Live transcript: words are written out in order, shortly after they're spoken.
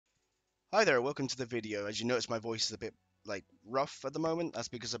Hi there, welcome to the video. As you notice, my voice is a bit rough at the moment. That's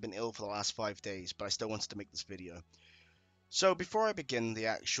because I've been ill for the last 5 days, but I still wanted to make this video. So before I begin the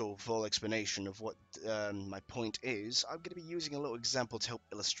actual full explanation of what my point is, I'm going to be using a little example to help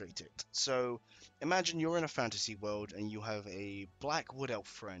illustrate it. So imagine you're in a fantasy world and you have a black wood elf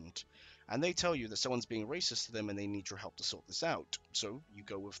friend, and they tell you that someone's being racist to them and they need your help to sort this out. So you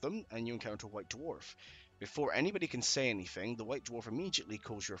go with them and you encounter a white dwarf. Before anybody can say anything, the white dwarf immediately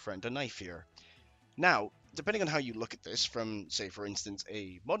calls your friend a knife ear. Now, depending on how you look at this from, say, for instance,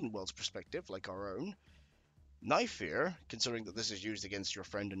 a modern world's perspective, like our own, knife fear, considering that this is used against your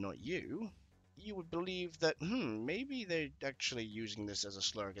friend and not you, you would believe that, maybe they're actually using this as a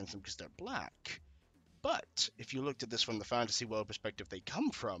slur against them because they're black. But if you looked at this from the fantasy world perspective they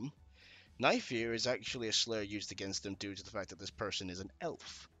come from, knife fear is actually a slur used against them due to the fact that this person is an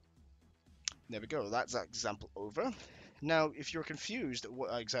elf. There we go, that's that example over. Now, if you're confused at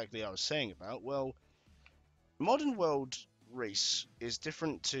what exactly I was saying about, well, modern world race is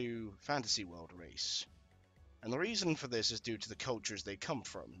different to fantasy world race. And the reason for this is due to the cultures they come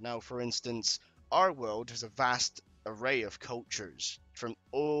from. Now, for instance, our world has a vast array of cultures from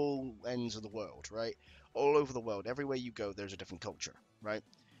all ends of the world, right? All over the world, everywhere you go, there's a different culture, right?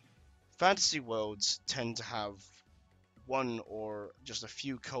 Fantasy worlds tend to have one or just a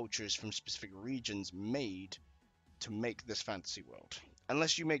few cultures from specific regions made to make this fantasy world.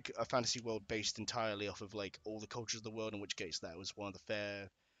 Unless you make a fantasy world based entirely off of like all the cultures of the world, in which case that was one of the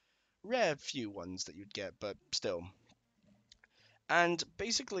rare few ones that you'd get, but still. And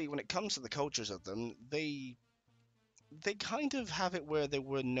basically, when it comes to the cultures of them, they kind of have it where there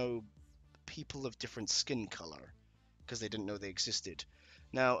were no people of different skin color because they didn't know they existed.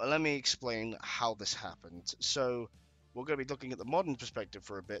 Now, let me explain how this happened. So, we're going to be looking at the modern perspective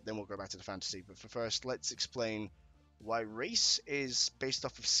for a bit, then we'll go back to the fantasy. But for first, let's explain why race is based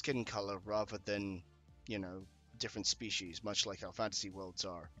off of skin color rather than, you know, different species, much like how fantasy worlds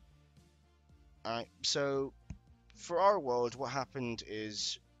are. Alright, so for our world, what happened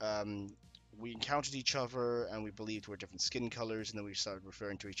is we encountered each other and we believed we're different skin colors, and then we started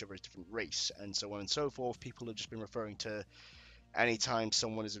referring to each other as different race, and so on and so forth. People have just been referring to anytime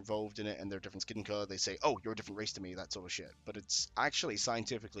someone is involved in it and they're different skin color, they say, "Oh, you're a different race to me," that sort of shit. But it's actually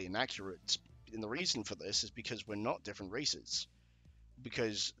scientifically inaccurate. And the reason for this is because we're not different races.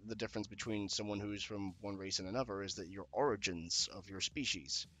 Because the difference between someone who's from one race and another is that your origins of your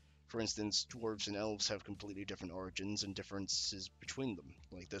species. For instance, dwarves and elves have completely different origins and differences between them.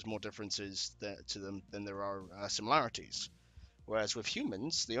 Like, there's more differences to them than there are similarities. Whereas with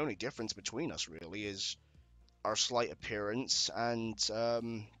humans, the only difference between us really is our slight appearance and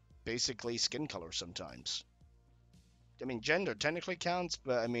basically skin color sometimes. I mean, gender technically counts,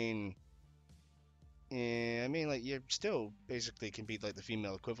 but like you still basically can be like the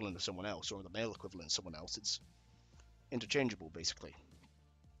female equivalent of someone else or the male equivalent of someone else. It's interchangeable basically.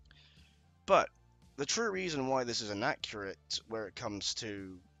 But the true reason why this is inaccurate where it comes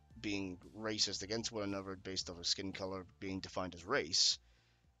to being racist against one another based off of skin color being defined as race,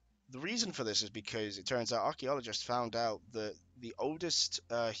 the reason for this is because it turns out archaeologists found out that the oldest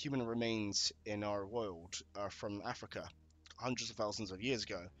human remains in our world are from Africa, hundreds of thousands of years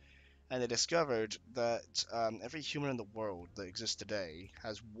ago. And they discovered that every human in the world that exists today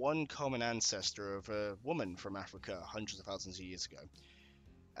has one common ancestor of a woman from Africa hundreds of thousands of years ago.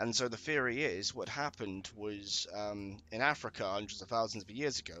 And so the theory is what happened was in Africa hundreds of thousands of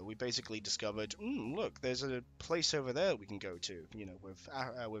years ago, we basically discovered, look, there's a place over there we can go to,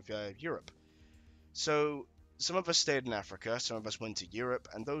 with Europe. So some of us stayed in Africa, some of us went to Europe,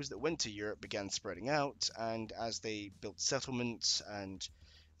 and those that went to Europe began spreading out. And as they built settlements and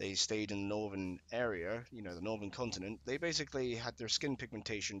they stayed in the northern area, the northern continent, they basically had their skin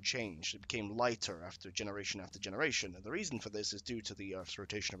pigmentation change. It became lighter after generation. And the reason for this is due to the Earth's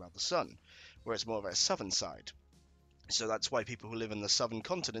rotation around the sun, where it's more of a southern side. So that's why people who live in the southern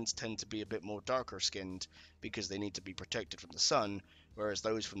continents tend to be a bit more darker skinned because they need to be protected from the sun, whereas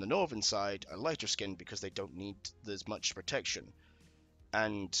those from the northern side are lighter skinned because they don't need as much protection.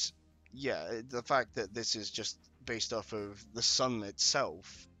 And yeah, the fact that this is just based off of the sun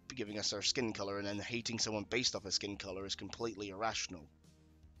itself giving us our skin color and then hating someone based off of skin color is completely irrational.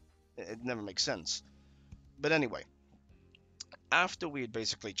 It never makes sense. But anyway, after we had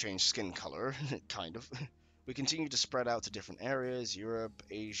basically changed skin color, kind of, we continued to spread out to different areas, Europe,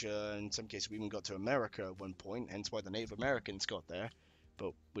 Asia, in some cases we even got to America at one point, hence why the Native Americans got there.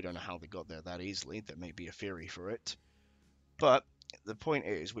 But we don't know how they got there that easily. There may be a theory for it. But the point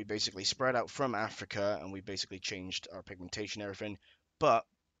is, we basically spread out from Africa and we basically changed our pigmentation and everything. But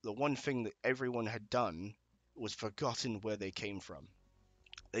the one thing that everyone had done was forgotten where they came from.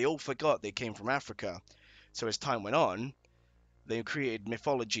 They all forgot they came from Africa. So as time went on, they created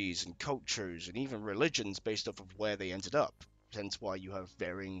mythologies and cultures and even religions based off of where they ended up. Hence why you have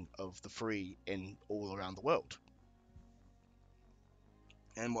varying of the three in all around the world.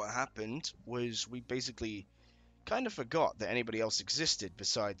 And what happened was we basically kind of forgot that anybody else existed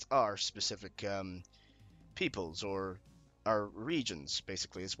besides our specific peoples or our regions,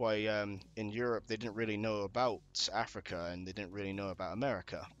 basically. It's why in Europe they didn't really know about Africa and they didn't really know about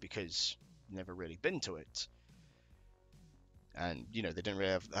America because never really been to it. And, you know, they didn't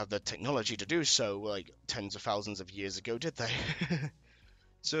really have the technology to do so like tens of thousands of years ago, did they?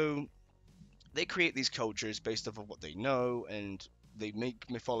 So they create these cultures based off of what they know, and they make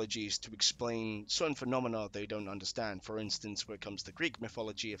mythologies to explain certain phenomena they don't understand. For instance, when it comes to Greek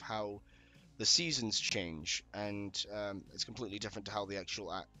mythology, of how the seasons change, and it's completely different to how the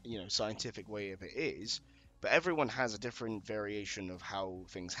actual, scientific way of it is. But everyone has a different variation of how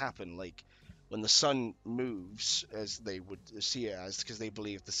things happen. Like when the sun moves, as they would see it as, because they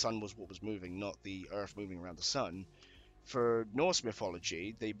believe the sun was what was moving, not the Earth moving around the sun. For Norse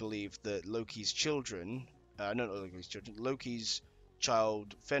mythology, they believe that Loki's children, not Loki's children, Loki's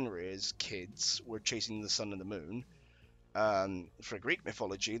child Fenrir's kids were chasing the sun and the moon. For Greek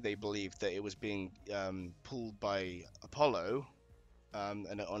mythology, they believed that it was being pulled by Apollo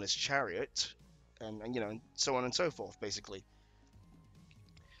and on his chariot, and so on and so forth, basically.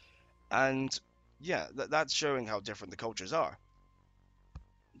 And yeah, that's showing how different the cultures are.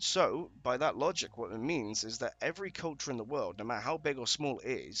 So, by that logic, what it means is that every culture in the world, no matter how big or small it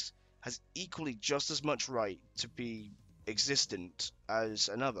is, has equally just as much right to be existent as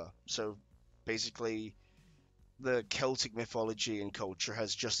another. So, basically, the Celtic mythology and culture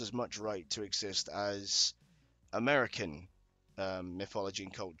has just as much right to exist as American mythology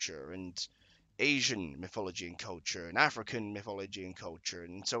and culture, and Asian mythology and culture, and African mythology and culture,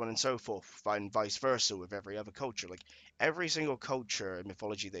 and so on and so forth, and vice versa with every other culture. Like every single culture and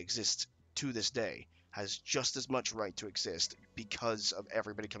mythology that exists to this day has just as much right to exist because of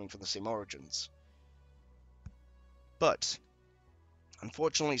everybody coming from the same origins. But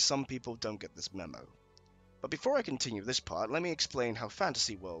unfortunately, some people don't get this memo. But before I continue this part, let me explain how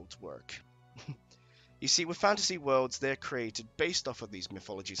fantasy worlds work. You see, with fantasy worlds, they're created based off of these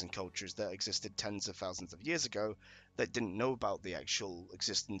mythologies and cultures that existed tens of thousands of years ago that didn't know about the actual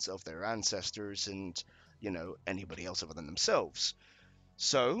existence of their ancestors and, anybody else other than themselves.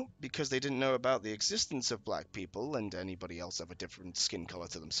 So, because they didn't know about the existence of black people and anybody else of a different skin color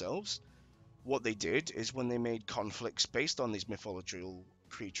to themselves, what they did is when they made conflicts based on these mythological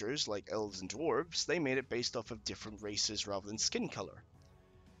creatures like elves and dwarves, they made it based off of different races rather than skin color.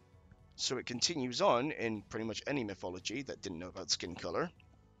 So it continues on in pretty much any mythology that didn't know about skin color,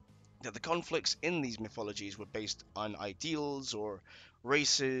 that the conflicts in these mythologies were based on ideals or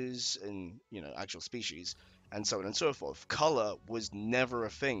races and, actual species, and so on and so forth. Color was never a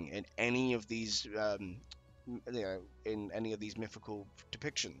thing in any of these, in any of these mythical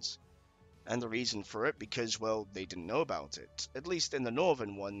depictions. And the reason for it, because, well, they didn't know about it. At least in the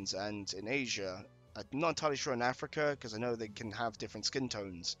northern ones and in Asia. I'm not entirely sure in Africa, because I know they can have different skin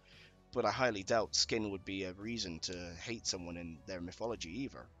tones, but I highly doubt skin would be a reason to hate someone in their mythology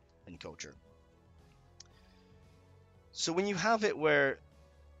either, in culture. So when you have it where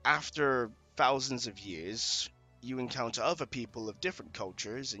after thousands of years you encounter other people of different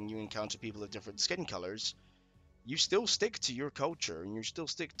cultures and you encounter people of different skin colors, you still stick to your culture and you still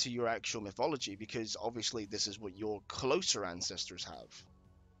stick to your actual mythology because obviously this is what your closer ancestors have.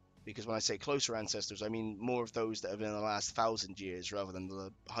 Because when I say closer ancestors, I mean more of those that have been in the last 1,000 years rather than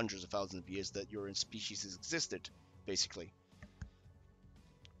the hundreds of thousands of years that your species has existed, basically.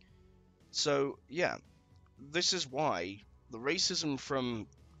 So, yeah, this is why the racism from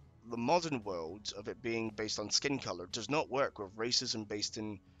the modern world of it being based on skin color does not work with racism based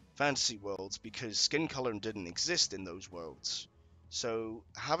in fantasy worlds because skin color didn't exist in those worlds. So,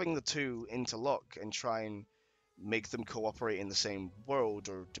 having the two interlock and try and make them cooperate in the same world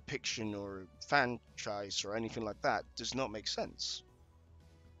or depiction or franchise or anything like that does not make sense.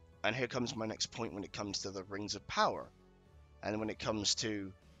 And here comes my next point when it comes to the rings of power and when it comes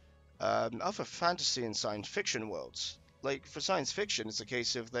to other fantasy and science fiction worlds. Like for science fiction, it's a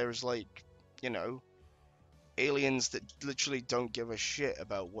case of there's like, you know, aliens that literally don't give a shit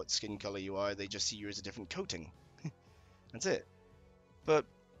about what skin color you are, they just see you as a different coating. That's it. But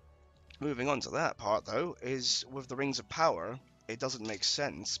moving on to that part, though, is with the Rings of Power, it doesn't make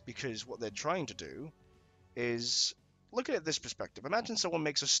sense because what they're trying to do is look at it this perspective. Imagine someone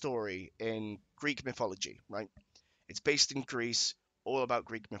makes a story in Greek mythology, right? It's based in Greece, all about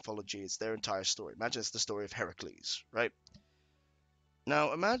Greek mythology. It's their entire story. Imagine it's the story of Heracles, right?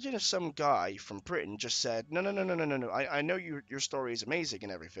 Now, imagine if some guy from Britain just said, "No, no, no, no, no, no, no. I know your story is amazing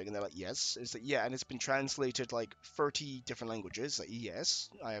and everything," and they're like, "Yes." Is that yeah? And it's been translated like 30 different languages. Like, yes,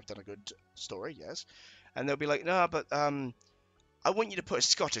 I have done a good story. Yes, and they'll be like, "No, but I want you to put a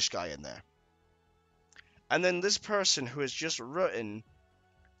Scottish guy in there." And then this person who has just written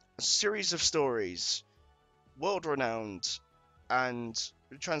a series of stories, world renowned, and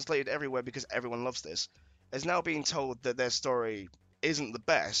translated everywhere because everyone loves this, is now being told that their story isn't the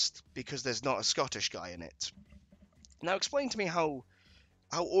best because there's not a Scottish guy in it. Now explain to me how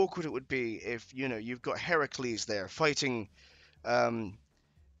awkward it would be if you've got Heracles there fighting um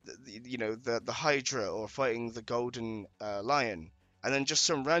the Hydra or fighting the Golden Lion, and then just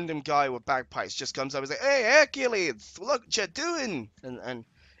some random guy with bagpipes just comes up and says, "Hey Hercules, look what you're doing," and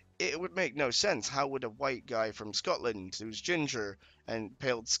it would make no sense. How would a white guy from Scotland who's ginger and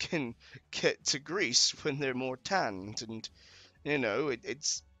pale skin get to Greece when they're more tanned? And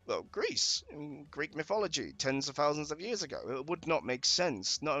it's well, Greece, in Greek mythology, tens of thousands of years ago. It would not make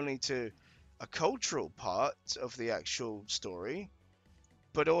sense, not only to a cultural part of the actual story,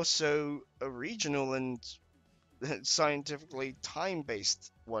 but also a regional and scientifically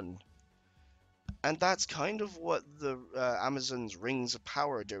time-based one. And that's kind of what the Amazon's Rings of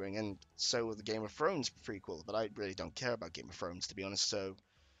Power are doing, and so the Game of Thrones prequel. But I really don't care about Game of Thrones, to be honest, so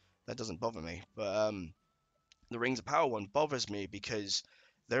that doesn't bother me. But the Rings of Power one bothers me because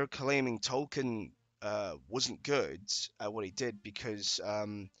they're claiming Tolkien wasn't good at what he did because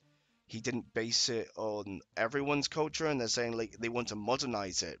he didn't base it on everyone's culture, and they're saying like they want to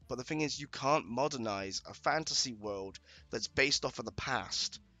modernize it. But the thing is, you can't modernize a fantasy world that's based off of the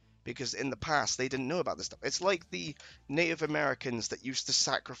past. Because in the past they didn't know about this stuff. It's like the Native Americans that used to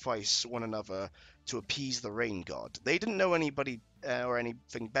sacrifice one another to appease the rain god. They didn't know anybody or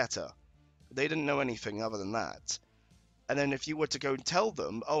anything better. They didn't know anything other than that. And then if you were to go and tell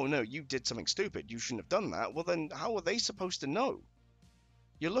them, "Oh no, you did something stupid, you shouldn't have done that," well then how are they supposed to know?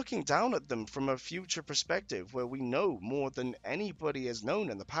 You're looking down at them from a future perspective where we know more than anybody has known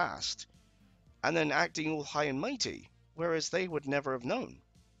in the past, and then acting all high and mighty, whereas they would never have known.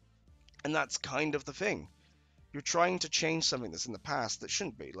 And that's kind of the thing. You're trying to change something that's in the past that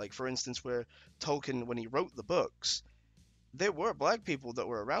shouldn't be. Like, for instance, where Tolkien, when he wrote the books, there were black people that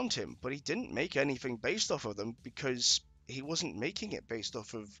were around him, but he didn't make anything based off of them because he wasn't making it based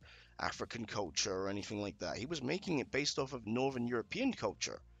off of African culture or anything like that. He was making it based off of Northern European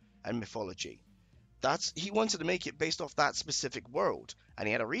culture and mythology. That's he wanted to make it based off that specific world, and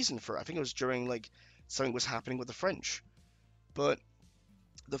he had a reason for it. I think it was during like something was happening with the French. But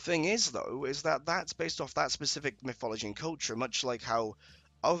the thing is, though, is that that's based off that specific mythology and culture, much like how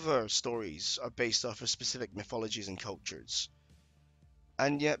other stories are based off of specific mythologies and cultures.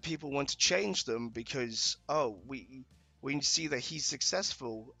 And yet people want to change them because we see that he's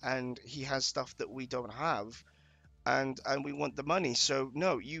successful and he has stuff that we don't have, and we want the money. So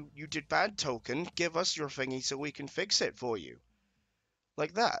no, you did bad, Token. Give us your thingy so we can fix it for you.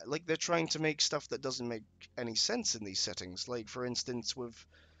 Like that. Like they're trying to make stuff that doesn't make any sense in these settings. Like for instance, with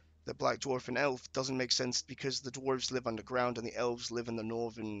the Black Dwarf and Elf doesn't make sense because the dwarves live underground and the elves live in the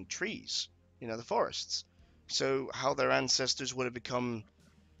northern trees, the forests. So how their ancestors would have become,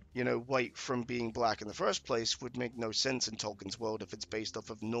 white from being black in the first place would make no sense in Tolkien's world if it's based off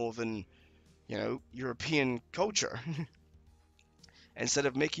of northern, European culture. Instead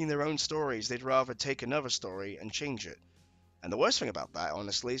of making their own stories, they'd rather take another story and change it. And the worst thing about that,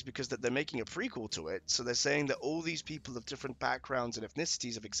 honestly, is because that they're making a prequel to it. So they're saying that all these people of different backgrounds and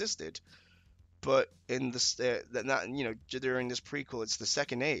ethnicities have existed, but in this, during this prequel, it's the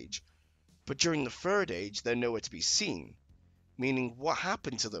Second Age. But during the Third Age, they're nowhere to be seen. Meaning, what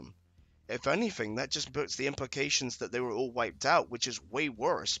happened to them? If anything, that just puts the implications that they were all wiped out, which is way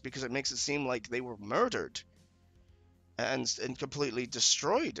worse because it makes it seem like they were murdered and completely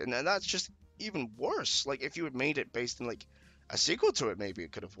destroyed, and that's just even worse. Like if you had made it based on like a sequel to it, maybe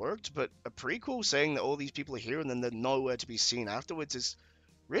it could have worked, but a prequel saying that all these people are here and then they're nowhere to be seen afterwards is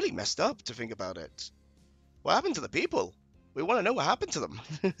really messed up to think about it. What happened to the people? We want to know what happened to them.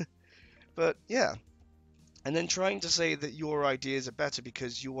 But yeah, and then trying to say that your ideas are better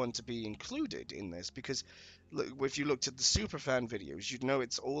because you want to be included in this. Because look, if you looked at the superfan videos, you'd know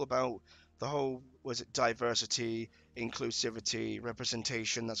it's all about the whole was it diversity, inclusivity,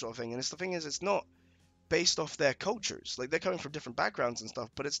 representation, that sort of thing. And it's the thing is, it's not based off their cultures. Like they're coming from different backgrounds and stuff,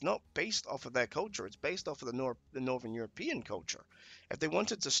 but it's not based off of their culture. It's based off of the Northern European culture. If they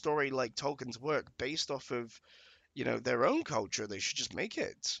wanted a story like Tolkien's work based off of their own culture, they should just make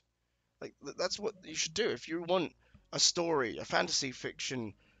it. Like that's what you should do. If you want a story, a fantasy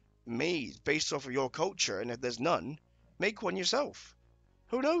fiction made based off of your culture, and if there's none, make one yourself.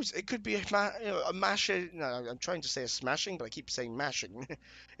 Who knows? It could be a mashing. No, I'm trying to say a smashing, but I keep saying mashing.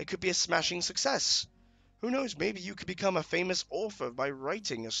 It could be a smashing success. Who knows? Maybe you could become a famous author by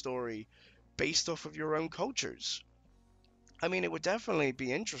writing a story based off of your own cultures. I mean, it would definitely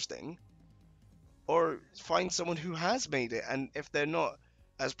be interesting. Or find someone who has made it, and if they're not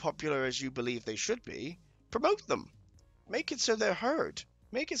as popular as you believe they should be, promote them. Make it so they're heard.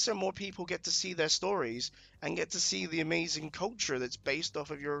 Make it so more people get to see their stories and get to see the amazing culture that's based off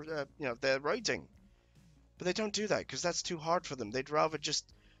of their writing. But they don't do that because that's too hard for them. They'd rather just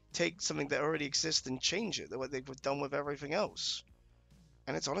take something that already exists and change it, what they've done with everything else.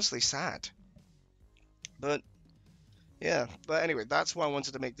 And it's honestly sad. But yeah, but anyway, that's why I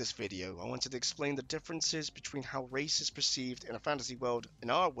wanted to make this video. I wanted to explain the differences between how race is perceived in a fantasy world, in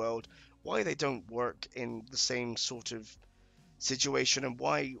our world, why they don't work in the same sort of situation, and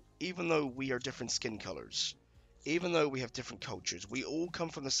why, even though we are different skin colors, even though we have different cultures, we all come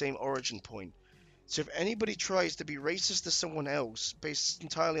from the same origin point. So if anybody tries to be racist to someone else based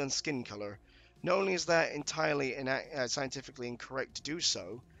entirely on skin color, not only is that entirely scientifically incorrect to do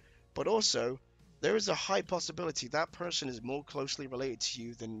so, but also there is a high possibility that person is more closely related to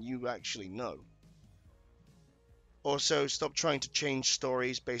you than you actually know. Also, stop trying to change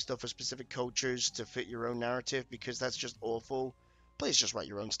stories based off of specific cultures to fit your own narrative because that's just awful. Please just write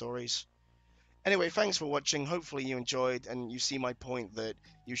your own stories. Anyway, thanks for watching. Hopefully you enjoyed and you see my point that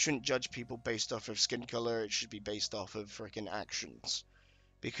you shouldn't judge people based off of skin color. It should be based off of freaking actions.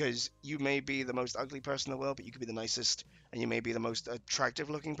 Because you may be the most ugly person in the world, but you could be the nicest. And you may be the most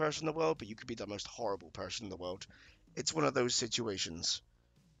attractive looking person in the world, but you could be the most horrible person in the world. It's one of those situations.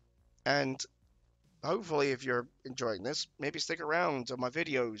 And hopefully if you're enjoying this, maybe stick around on my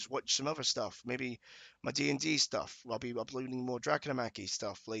videos, watch some other stuff, maybe my D&D stuff. I'll be uploading more Draconomachy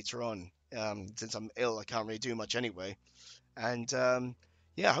stuff later on. Since I'm ill, I can't really do much anyway. And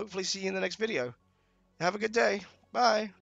yeah, hopefully see you in the next video. Have a good day. Bye.